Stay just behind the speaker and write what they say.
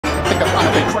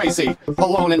crazy.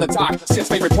 Alone in the dark, Sid's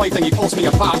favorite plaything, he pulls me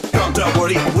apart. Calm down,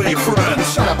 buddy, we're your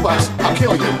friends. Shut up, Buzz, I'll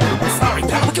kill you. Sorry,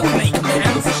 pal, what can we make,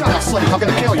 man? Shut up, Slim, I'm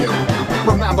gonna kill you.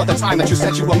 Remember the time that you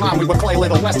said you were mine? We would play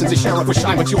little westerns, the sheriff would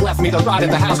shine, but you left me to rot in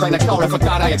the house right next door and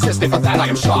forgot I existed. For that I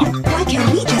am shocked. Why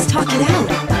can't we just talk it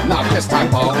out? Not this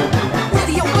time, Bo.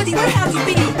 Woody, oh Woody, where have you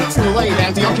been? Too late,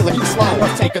 Auntie, Uncle, you slow.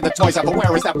 I've taken the toys out, but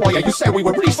where is that boy? You said we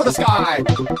would reach for the sky.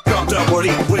 Calm down,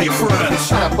 buddy, we're your friends.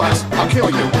 Shut up, Buzz, I'll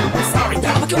kill you. Sorry,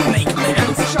 pal, what can we make,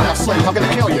 man? Shut up, Slim, I'm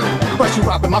gonna kill you. First you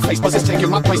rob in my face, Buzz is taking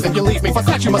my place, then you leave me. For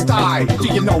that you must die. Do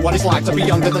you know what it's like to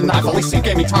be under the knife? Only C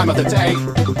gave me time of the day.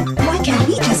 Why can't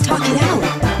we just talk it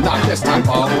out? Not this time,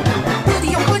 Bo.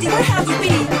 Woody, oh Woody, where have you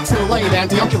been? Too late,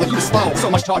 Auntie, Uncle, you slow. So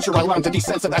much torture I learned to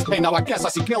desensitize pain. Now I guess I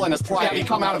see killing as pride.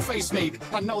 Come out and face me.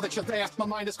 I know that you're there. My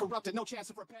mind is corrupted, no chance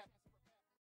of repair.